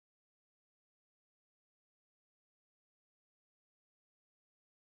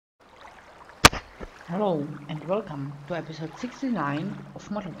Hello and welcome to episode 69 of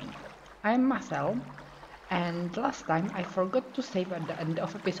Morrowind. I'm Marcel, and last time I forgot to save at the end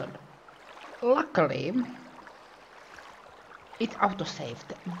of episode. Luckily, it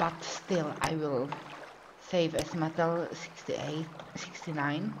auto-saved, but still I will save as metal 68,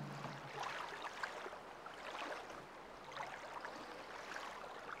 69.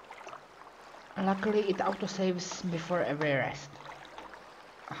 Luckily it auto-saves before every rest.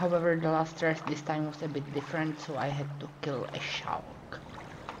 However, the last rest this time was a bit different, so I had to kill a shark.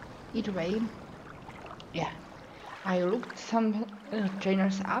 Either way, yeah, I looked some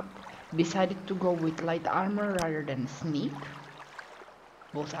trainers up, decided to go with light armor rather than sneak.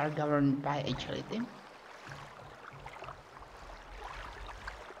 Both are governed by agility.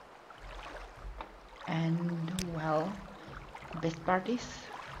 And well, best part is,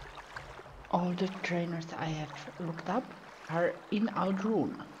 all the trainers I have looked up are in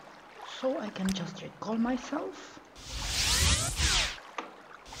Aldrune, so I can just recall myself.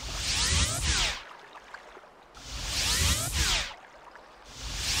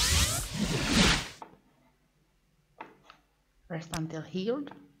 Rest until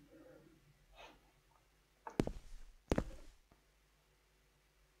healed.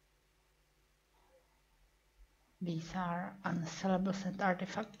 These are unsellable set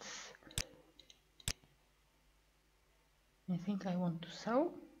artifacts. I think I want to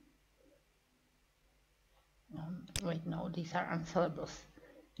sell. Wait, no, these are unsellables.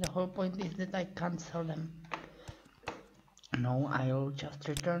 The whole point is that I can't sell them. No, I'll just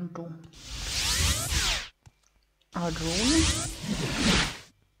return to Aldrune.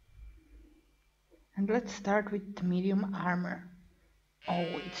 And let's start with medium armor. Oh,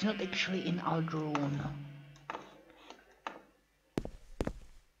 it's not actually in Aldrune.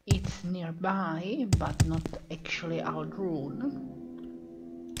 It's nearby, but not actually Aldrune.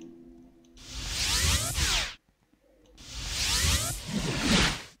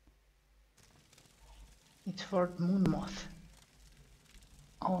 It's Fort Moonmoth.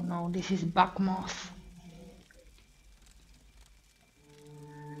 Oh no, this is Buckmoth.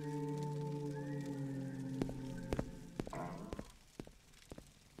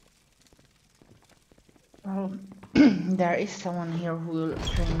 Well, there is someone here who will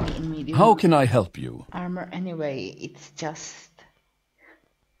train me in medium. How can I help you? Armor anyway, it's just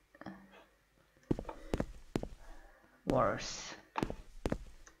worse.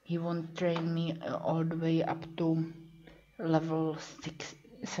 He won't train me all the way up to level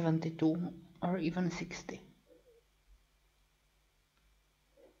 72 or even 60.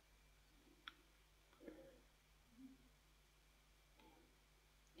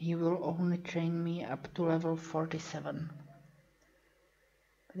 He will only train me up to level 47.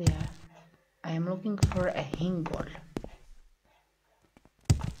 But yeah, I am looking for a Hingol.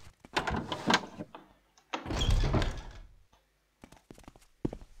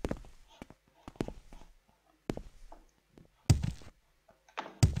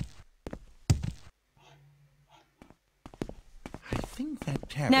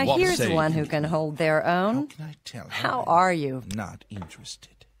 Now here's one who can hold their own. How can I tell? How are you? Not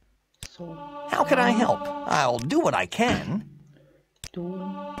interested. So How can I help? I'll do what I can. 2,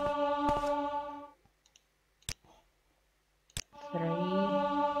 3,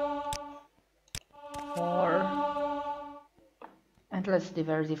 4, and let's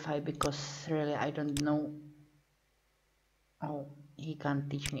diversify because really I don't know. Oh, he can't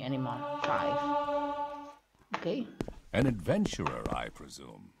teach me anymore. 5. Okay. An adventurer, I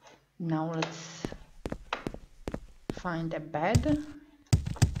presume. Now let's find a bed.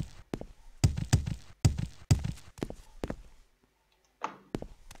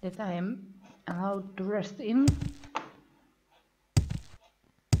 That I am allowed to rest in.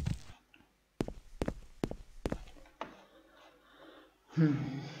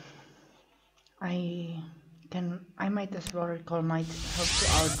 I might as well recall my help to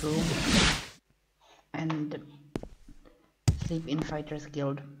our room and sleep in Fighters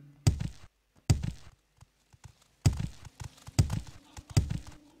Guild.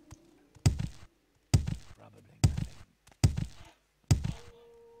 Probably nothing.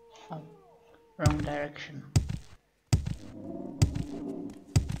 Oh, wrong direction.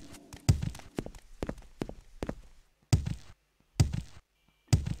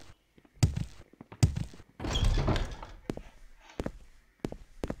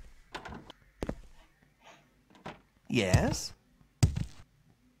 Yes?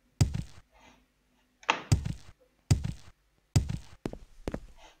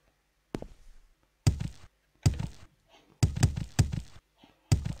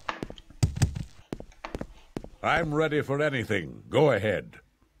 I'm ready for anything. Go ahead.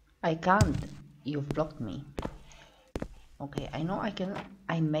 I can't. You've blocked me. Okay, I know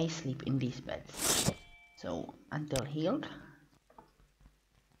I may sleep in these beds. So, until healed.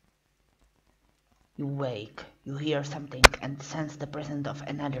 You wake, you hear something and sense the presence of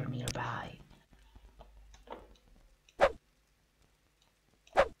another nearby.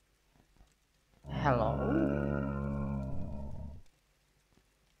 Hello?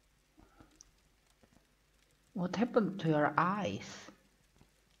 What happened to your eyes?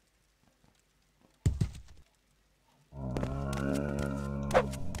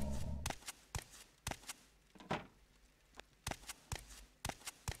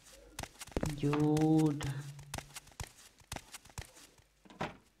 Dude.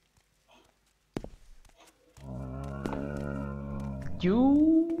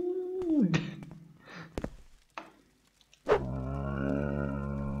 Dude.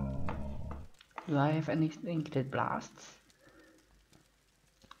 Do I have anything that blasts?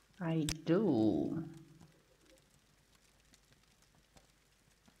 I do.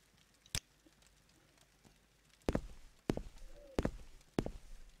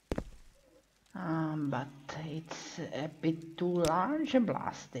 But it's a bit too large a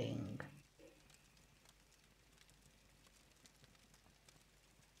blasting.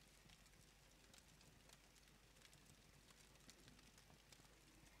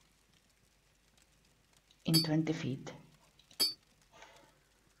 In 20 feet.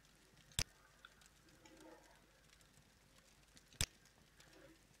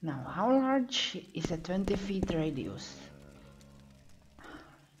 Now, how large is a 20 feet radius?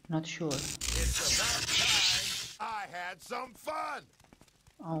 Not sure. It's about time I had some fun.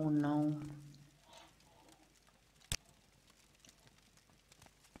 Oh no.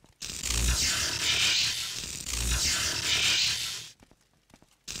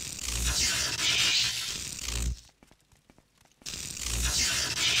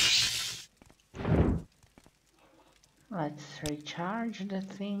 Let's recharge the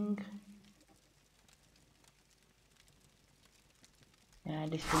thing. Yeah,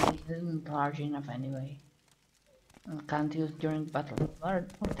 this thing isn't large enough anyway. And can't use during battle.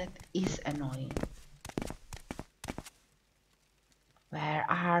 Lord, oh, that is annoying. Where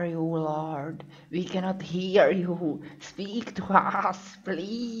are you, Lord? We cannot hear you. Speak to us,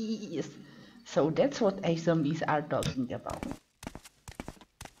 please. So that's what zombies are talking about.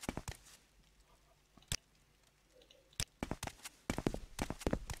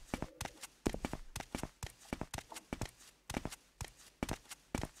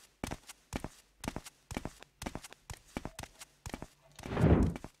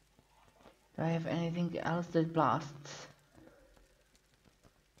 Do I have anything else that blasts?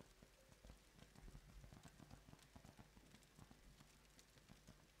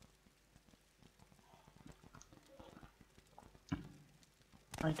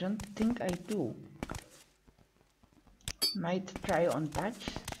 I don't think I do. Might try on touch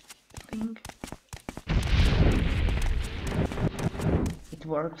thing. It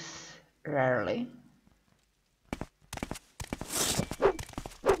works rarely.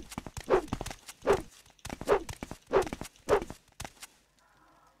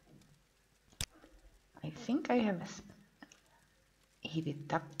 I think I have a heated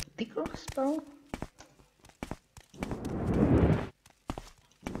tactical spell.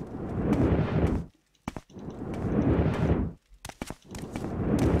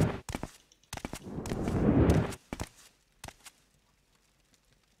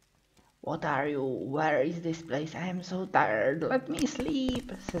 What are you? Where is this place? I am so tired. Let me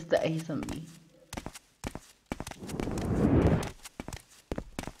sleep, says the zombie.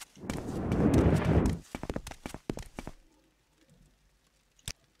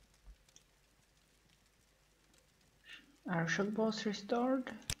 Are shock balls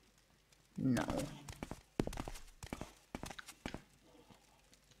restored? No.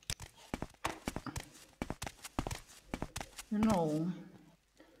 No.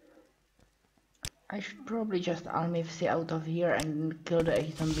 I should probably just Almivsi out of here and kill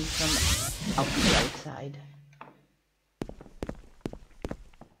the zombies from the outside.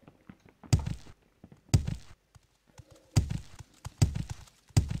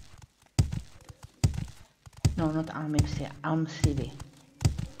 No, not Almivsi, Almsivi.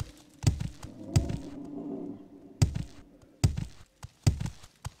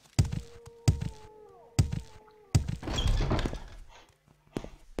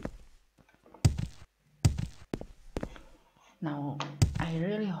 Now, I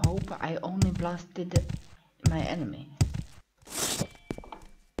really hope I only blasted my enemy.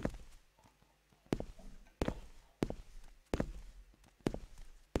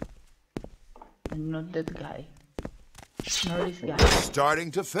 And not that guy. Nor this guy. Starting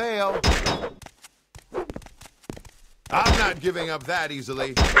to fail. I'm not giving up that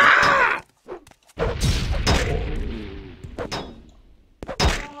easily.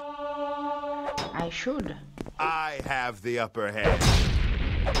 I should. I have the upper hand.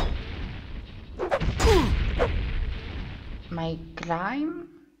 My crime?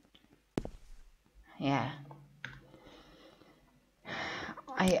 Yeah.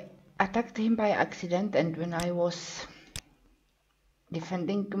 I attacked him by accident, and when I was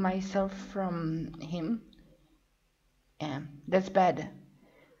defending myself from him, yeah, that's bad.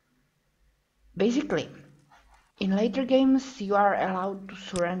 Basically, in later games you are allowed to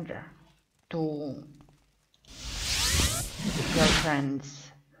surrender to your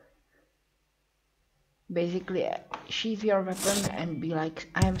friends. Basically, sheath your weapon and be like,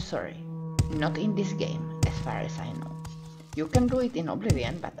 I'm sorry. Not in this game, as far as I know. You can do it in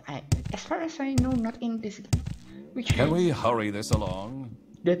Oblivion, but as far as I know, not in this game. Which Can we hurry this along?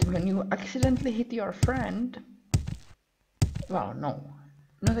 that when you accidentally hit your friend, well, no,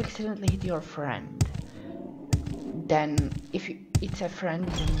 not accidentally hit your friend, then if it's a friend,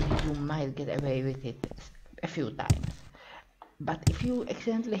 then you might get away with it a few times. But if you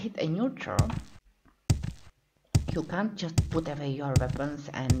accidentally hit a neutral, you can't just put away your weapons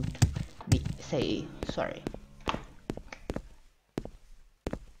and say sorry.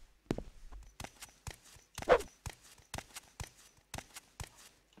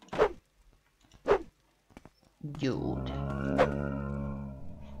 Dude.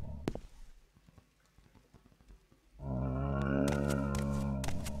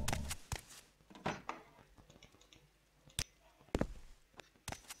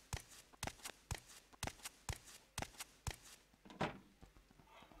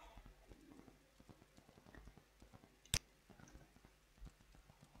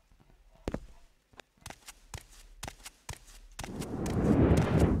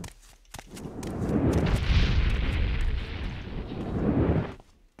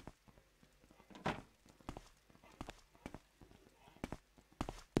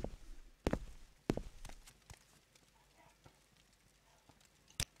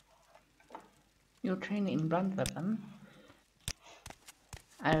 You train in blunt weapon.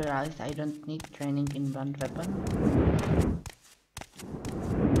 I realized I don't need training in blunt weapon.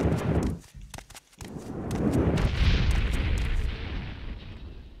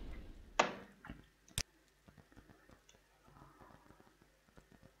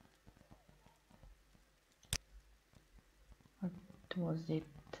 What was it?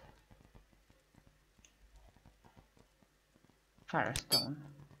 Firestone.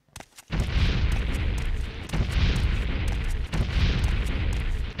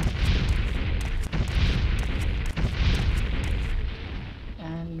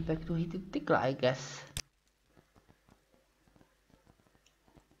 And back to heated tickle, I guess.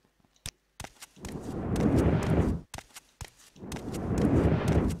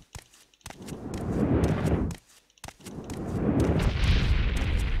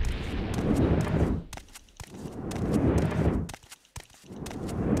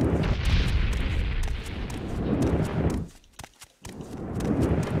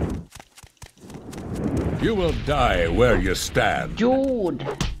 You will die where you stand. Dude!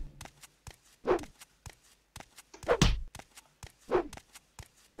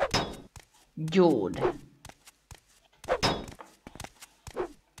 Dude.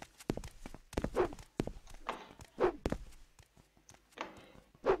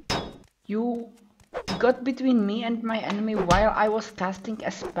 You got between me and my enemy while I was casting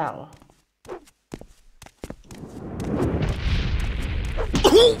a spell.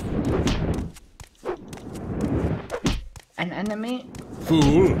 An enemy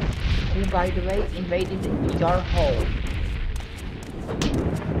Fool! who, by the way, invaded your home.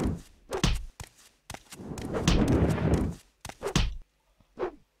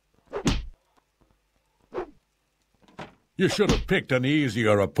 You should have picked an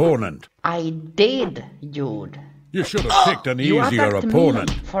easier opponent. I did, dude. You should have picked an You easier attacked opponent.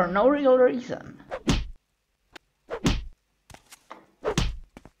 me for no real reason.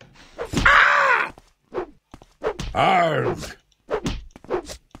 Arg!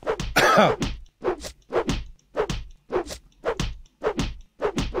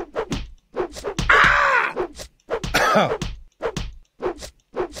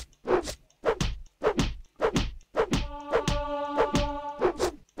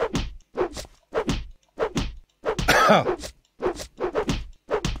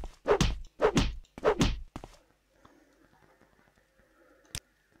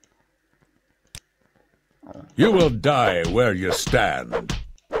 You will die where you stand.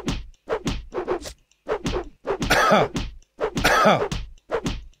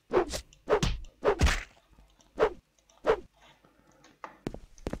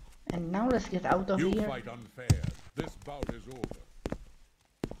 get out of You here. fight unfair. This bout is over.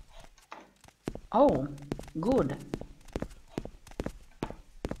 Oh, good.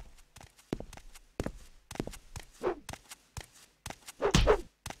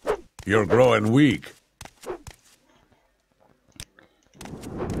 You're growing weak.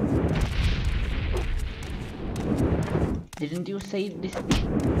 Didn't you say this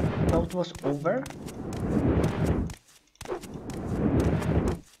bout was over?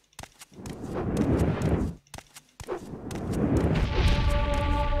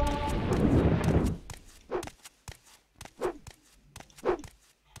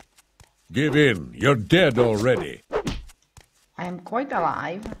 Give in. You're dead already. I am quite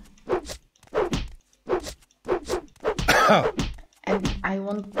alive. And I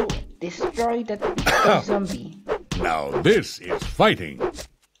want to destroy that zombie. Now this is fighting.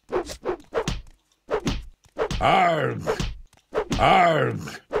 Arg! Arg!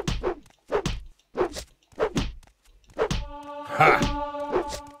 Ha!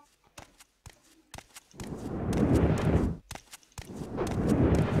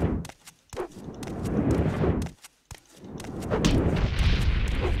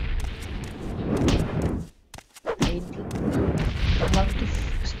 I want to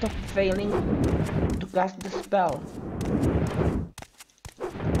stop failing to cast the spell.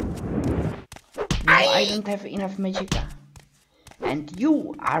 Now I don't have enough magicka. And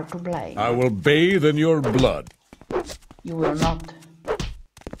you are to blame. I will bathe in your blood. You will not.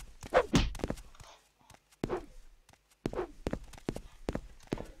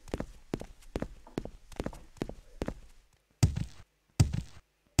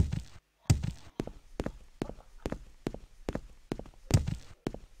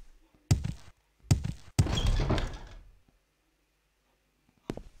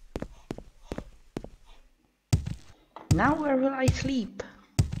 Now where will I sleep?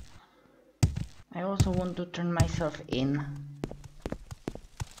 I also want to turn myself in.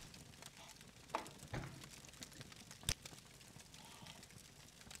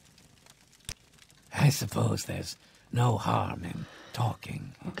 I suppose there's no harm in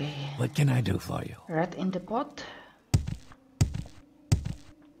talking. Okay. What can I do for you? Rat in the pot.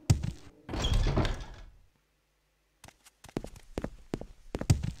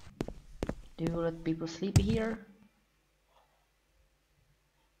 Do you let people sleep here?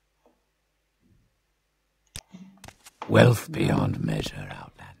 Wealth beyond measure,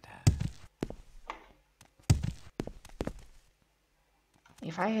 Outlander.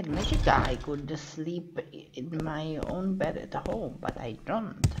 If I had magicka, I could just sleep in my own bed at home, but I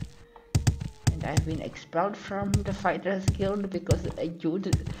don't. And I've been expelled from the Fighters Guild because a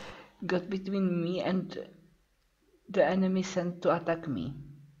dude got between me and the enemy sent to attack me.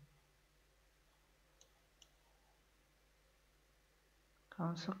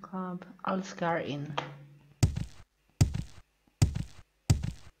 Council Club, Alscar Inn.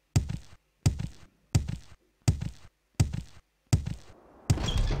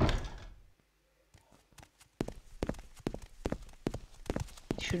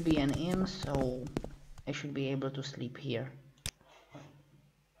 It should be an inn, so I should be able to sleep here.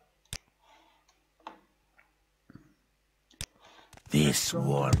 This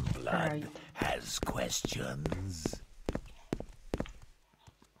warm blood Right. has questions.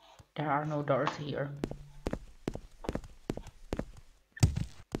 There are no doors here.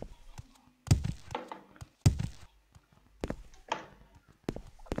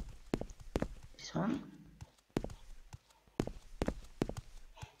 This one?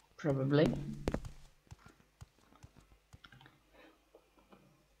 Probably.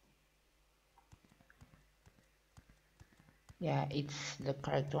 Yeah, it's the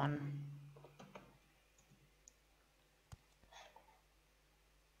correct one.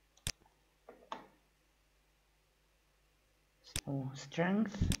 So,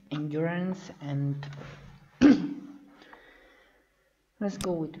 strength, endurance, and let's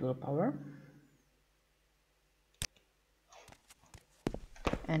go with willpower.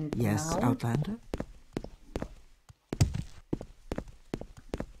 And Yes, now, Outlander?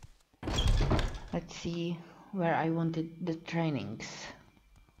 let's see where I wanted the trainings.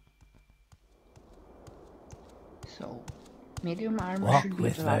 So, medium armor Walk should be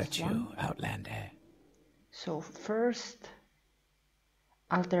with the last virtue, one. Outlander. So first,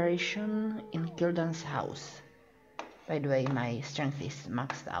 alteration in Gildan's house. By the way, my strength is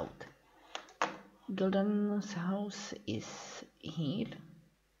maxed out. Gildan's house is here.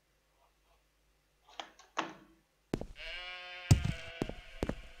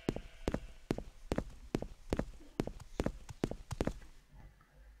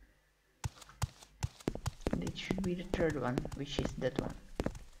 And it should be the third one, which is that one.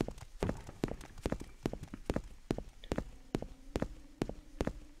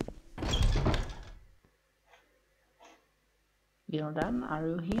 Gildan, are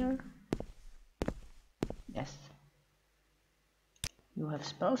you here? Yes. You have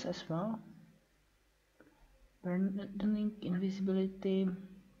spells as well. Burning, invisibility,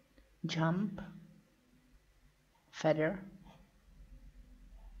 jump, feather,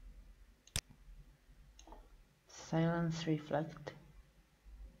 silence, reflect.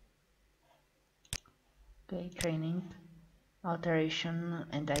 Okay, training, alteration,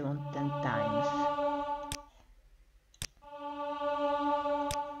 and I want 10 times.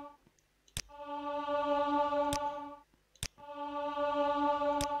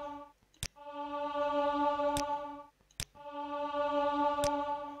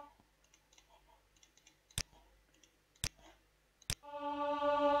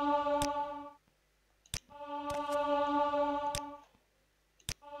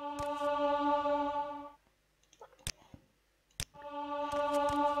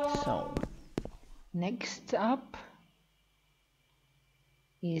 So, next up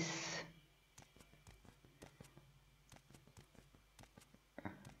is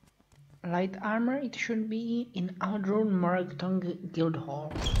light armor. It should be in Aldrun Moragtong Guild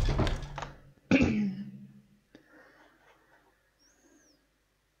Hall.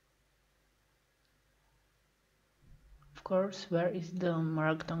 Of course, where is the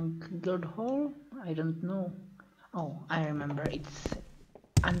Moragtong Guild Hall? I don't know. Oh, I remember. It's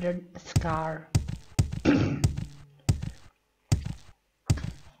under Scar.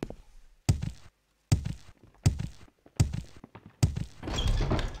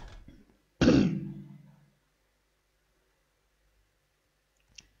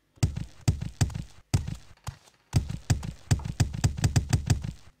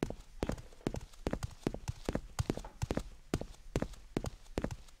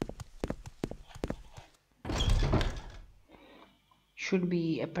 Should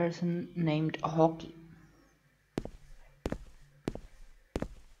be a person named Hockey,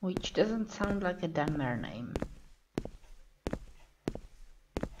 which doesn't sound like a Dunmer name.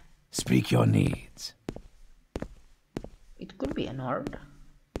 Speak your needs. It could be a Nord.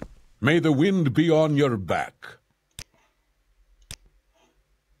 May the wind be on your back.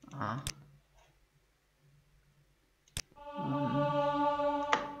 Ah.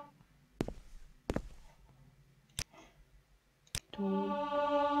 Two.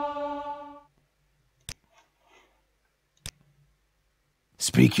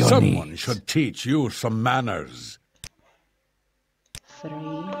 Speak your Someone needs. should teach you some manners. 3.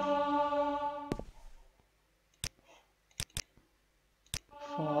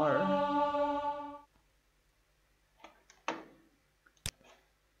 4.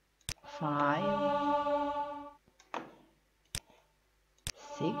 5.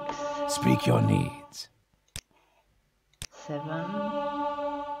 6. Speak your needs. 7.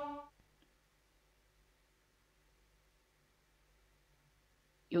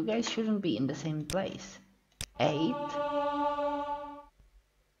 You guys shouldn't be in the same place. 8.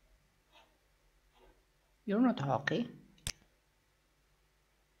 You're not Hockey.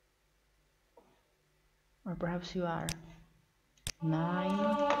 Or perhaps you are.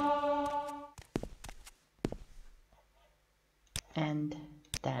 9. And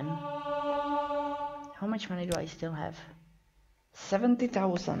 10. How much money do I still have?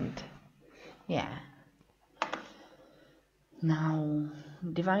 70,000. Yeah. Now,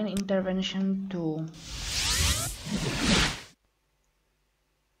 divine intervention to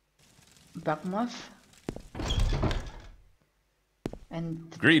Backmoth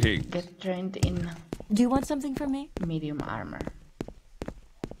and Greetings. get trained in Do you want something from me? medium armor.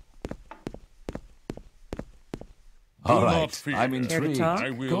 All Do not right, fear. I'm Care to intrigued. talk? I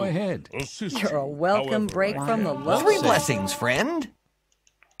will Go ahead. assist You're a you. welcome However, break from the low. 3 blessings, friend.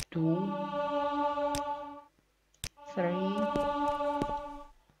 2. 3.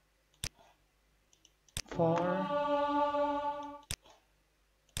 4.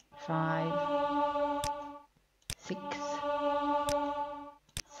 5. 6.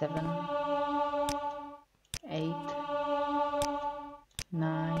 7. 8.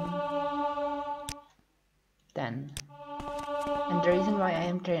 9. 10. And the reason why I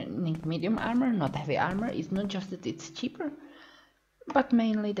am training medium armor, not heavy armor, is not just that it's cheaper, but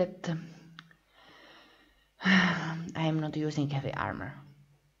mainly that I am not using heavy armor.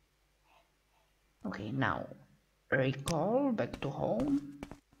 Okay, now recall back to home.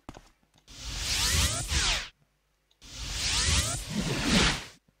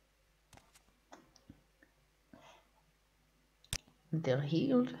 Until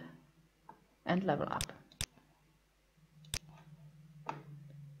healed and level up.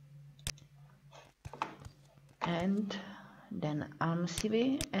 And then arm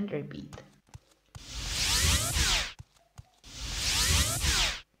CV and repeat.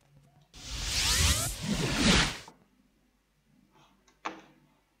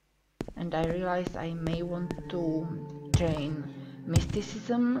 And I realized I may want to train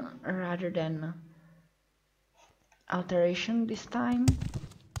mysticism rather than alteration this time.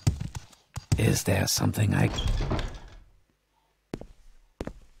 Is there something I...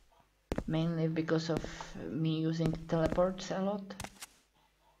 Mainly because of me using teleports a lot.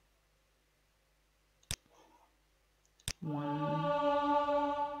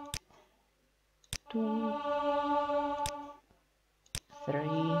 1, 2, 3,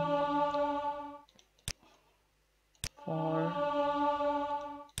 4,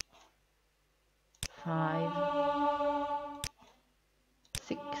 5,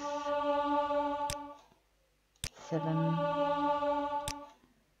 6, 7,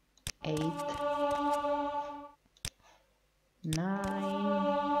 8, 9,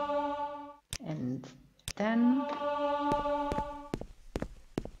 and 10.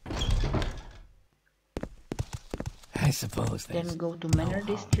 I suppose there's Then go to Manor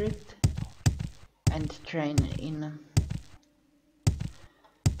District and train in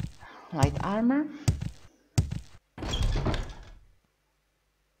light armor.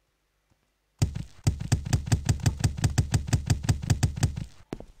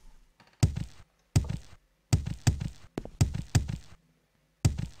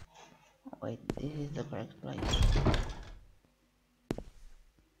 Wait, this is the correct place.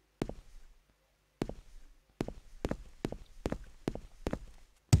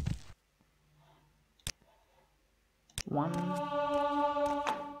 One,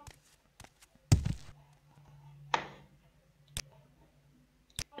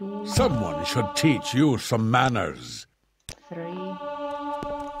 2, Someone should teach you some manners. 3,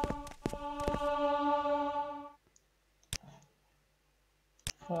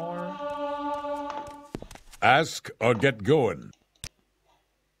 4, Ask or get going.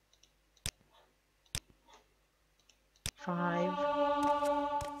 5,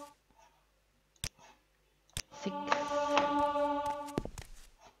 6,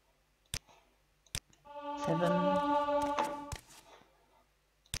 7,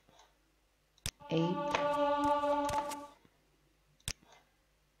 8,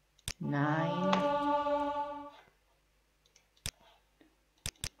 9,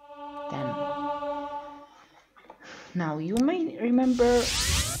 10. Now you may remember,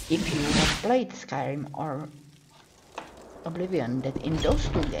 if you have played Skyrim or Oblivion, that in those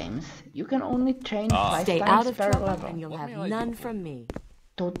two games you can only train 5 Stay times out of per trouble level. and you'll have none from me.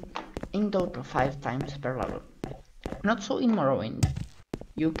 In total 5 times per level. Not so in Morrowind.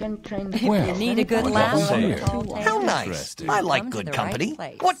 You can train Well, you need a good laugh. How nice. I like good company.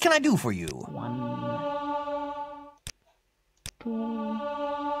 What can I do for you? 1, 2.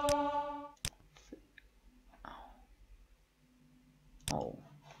 Oh.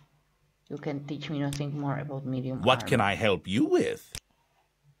 You can teach me nothing more about medium What armor. can I help you with?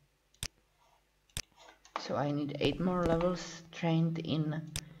 So I need 8 more levels trained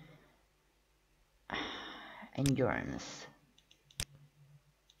in endurance.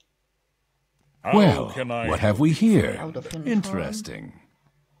 Well, can I what have we here? Out of uniform. Interesting.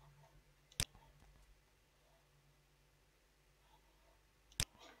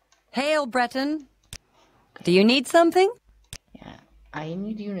 Hail, Breton. Do you need something? Yeah, I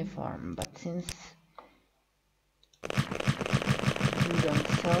need uniform, but since you don't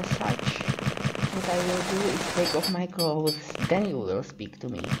sell such, what I will do is take off my clothes, then you will speak to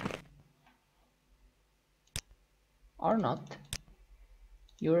me. Or not.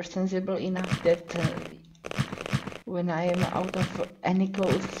 You're sensible enough that when I am out of any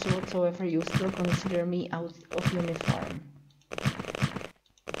clothes whatsoever, you still consider me out of uniform.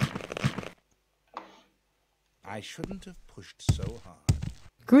 I shouldn't have pushed so hard.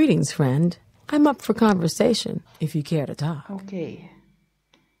 Greetings, friend. I'm up for conversation, if you care to talk. Okay.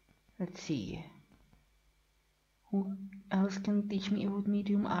 Let's see. Who else can teach me about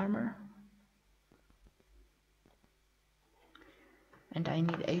medium armor? And I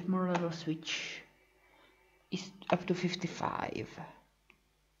need 8 more levels, which is up to 55.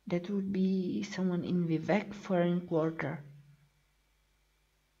 That would be someone in Vivek Foreign Quarter.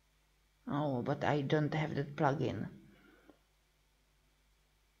 Oh, but I don't have that plugin.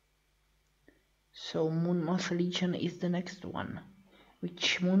 So Moonmoth Legion is the next one.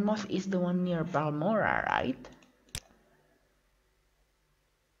 Which Moonmoth is the one near Balmora, right?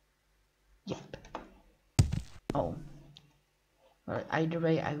 Yep. Oh. Well, either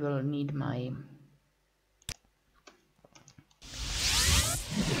way, I will need my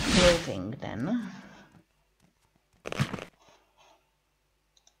clothing then.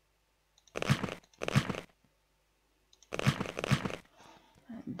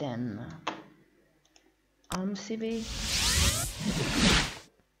 Then arm CV.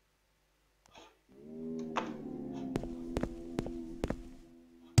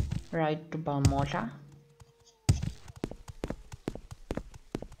 Ride to Balmora.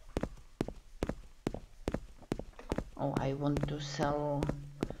 Oh, I want to sell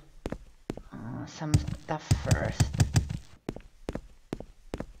some stuff first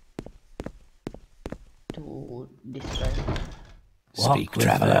to this person. Speak with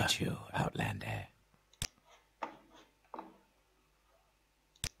virtue, Outlander.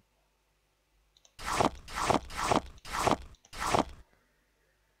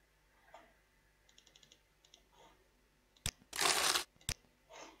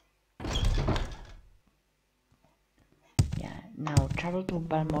 Now travel to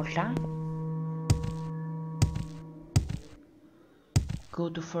Balmora. Go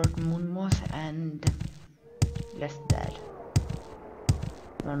to Fort Moonmoth and rest there.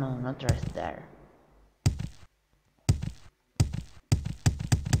 No, not rest there.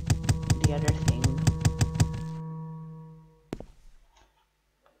 The other thing.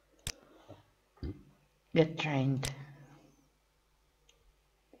 Get trained.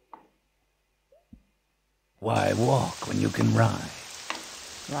 Why walk when you can ride?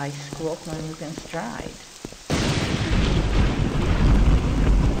 Why squawk when you can stride?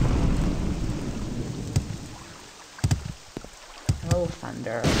 Hello,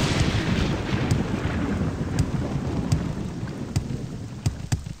 Thunder.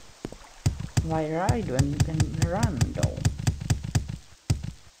 Why ride when you can run, though?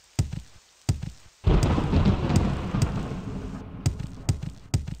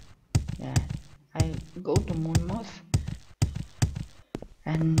 Yeah, I go to Moonmoth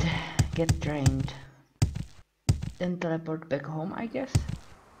and get trained. Then teleport back home, I guess?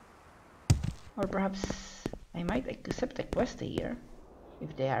 Or perhaps I might accept a quest here,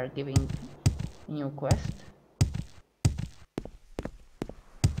 if they are giving a new quest.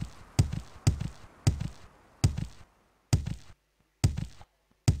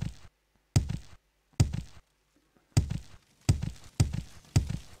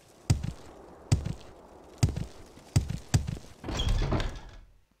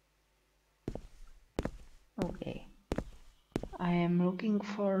 Okay. I am looking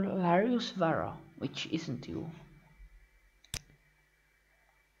for Larius Varro, which isn't you.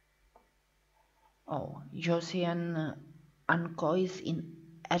 Oh, Josian Ankois in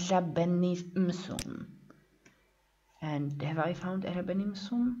Erabenimsum. And have I found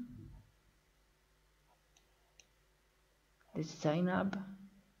Erabenimsum? This is Zainab.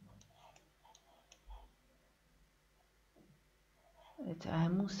 It's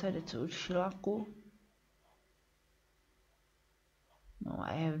Ahamusa, that's Urshilaku. No,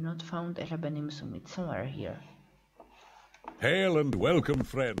 I have not found Erabenimsum, it's somewhere here. Hail and welcome,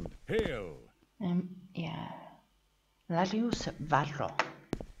 friend. Hail. Yeah. Larius Varro.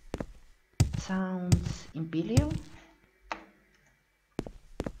 Sounds imperial?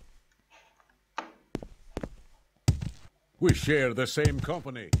 We share the same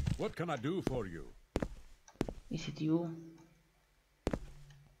company. What can I do for you? Is it you?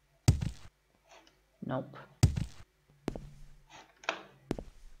 Nope.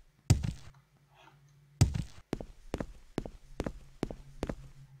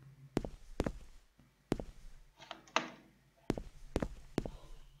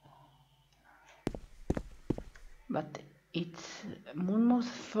 But it's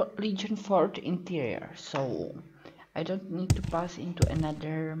Moonmoth Legion Fort interior, so I don't need to pass into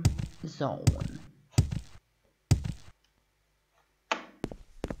another zone.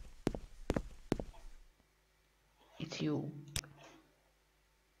 It's you.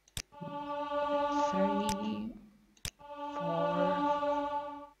 3, 4,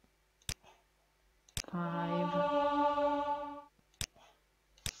 5,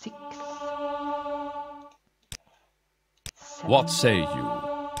 6, 7. What say you?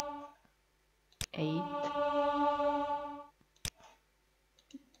 8,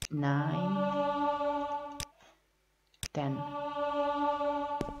 9, 10.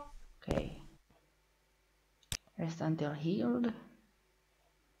 Okay. Rest until healed.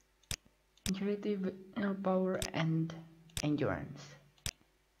 Agility, willpower, and endurance.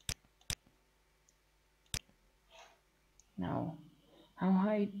 Now, how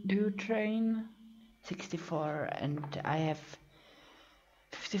high do you train? 64, and I have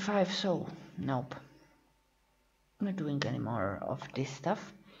 55, so nope. I'm not doing any more of this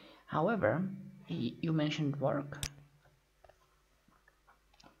stuff. However, you mentioned work.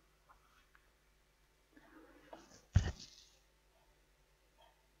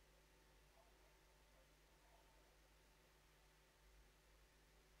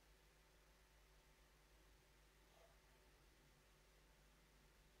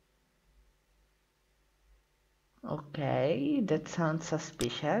 Okay, that sounds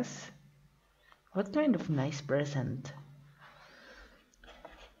suspicious. What kind of nice present?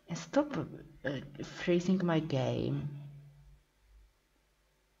 Stop freezing my game.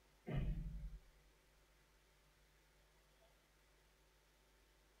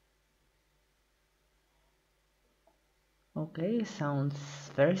 Okay, sounds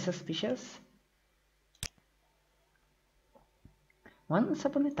very suspicious. Once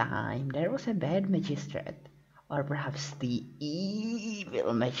upon a time, there was a bad magistrate, or perhaps the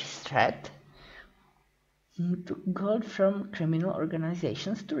evil magistrate, who took gold from criminal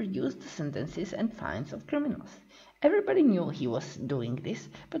organizations to reduce the sentences and fines of criminals. Everybody knew he was doing this,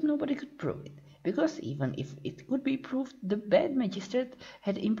 but nobody could prove it, because even if it could be proved, the bad magistrate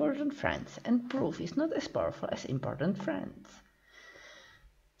had important friends, and proof is not as powerful as important friends.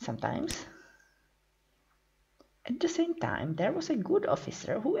 Sometimes. At the same time, there was a good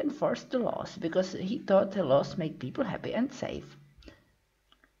officer who enforced the laws because he thought the laws made people happy and safe.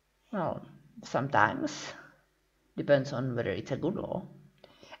 Well, sometimes. Depends on whether it's a good law.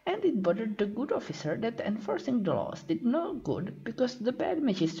 And it bothered the good officer that enforcing the laws did no good because the bad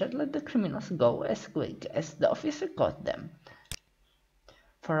magistrate let the criminals go as quick as the officer caught them.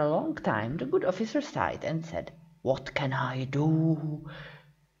 For a long time, the good officer sighed and said, "What can I do?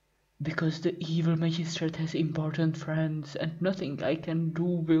 Because the evil magistrate has important friends, and nothing I can do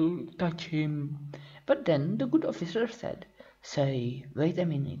will touch him." But then the good officer said, "Say, wait a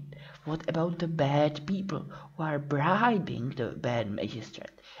minute, what about the bad people who are bribing the bad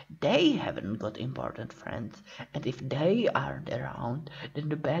magistrate? They haven't got important friends, and if they aren't around, then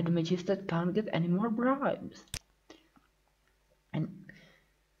the bad magistrate can't get any more bribes."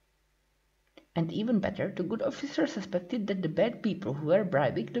 And even better, the good officer suspected that the bad people who were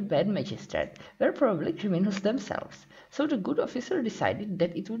bribing the bad magistrate were probably criminals themselves. So the good officer decided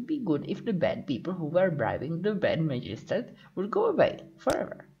that it would be good if the bad people who were bribing the bad magistrate would go away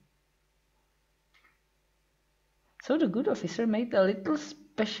forever. So the good officer made a little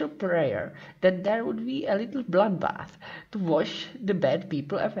special prayer that there would be a little bloodbath to wash the bad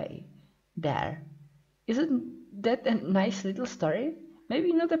people away. There. Isn't that a nice little story?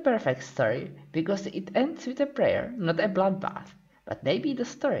 Maybe not a perfect story, because it ends with a prayer, not a bloodbath. But maybe the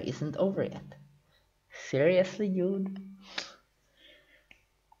story isn't over yet. Seriously, dude?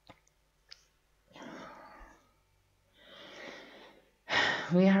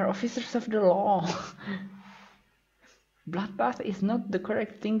 We are officers of the law. Bloodbath is not the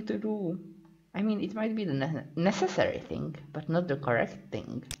correct thing to do. I mean, it might be the necessary thing, but not the correct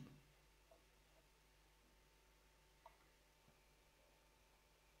thing.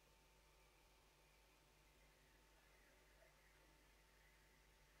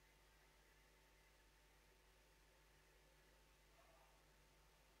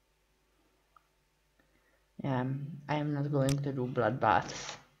 I am not going to do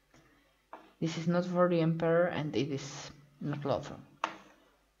bloodbaths. This is not for the Emperor, and it is not lawful.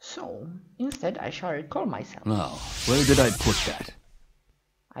 So, instead I shall recall myself. Now, where did I put that?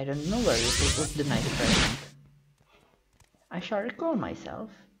 I don't know where you put the nice present. I shall recall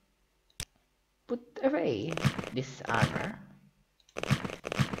myself. Put away this armor.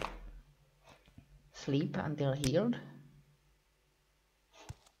 Sleep until healed.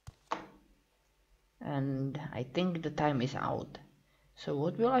 And I think the time is out. So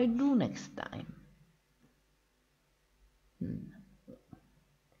what will I do next time?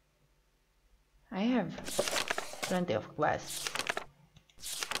 I have plenty of quests.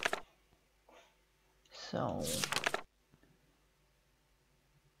 So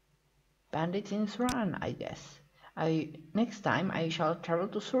bandits in Suran, I guess. Next time I shall travel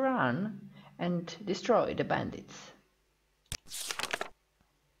to Suran and destroy the bandits.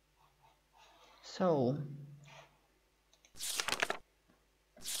 So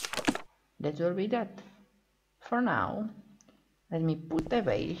that will be that. For now, let me put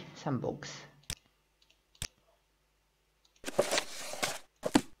away some books.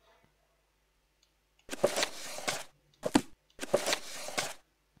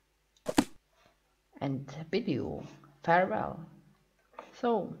 And bid you farewell.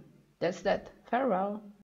 So, that's that. Farewell.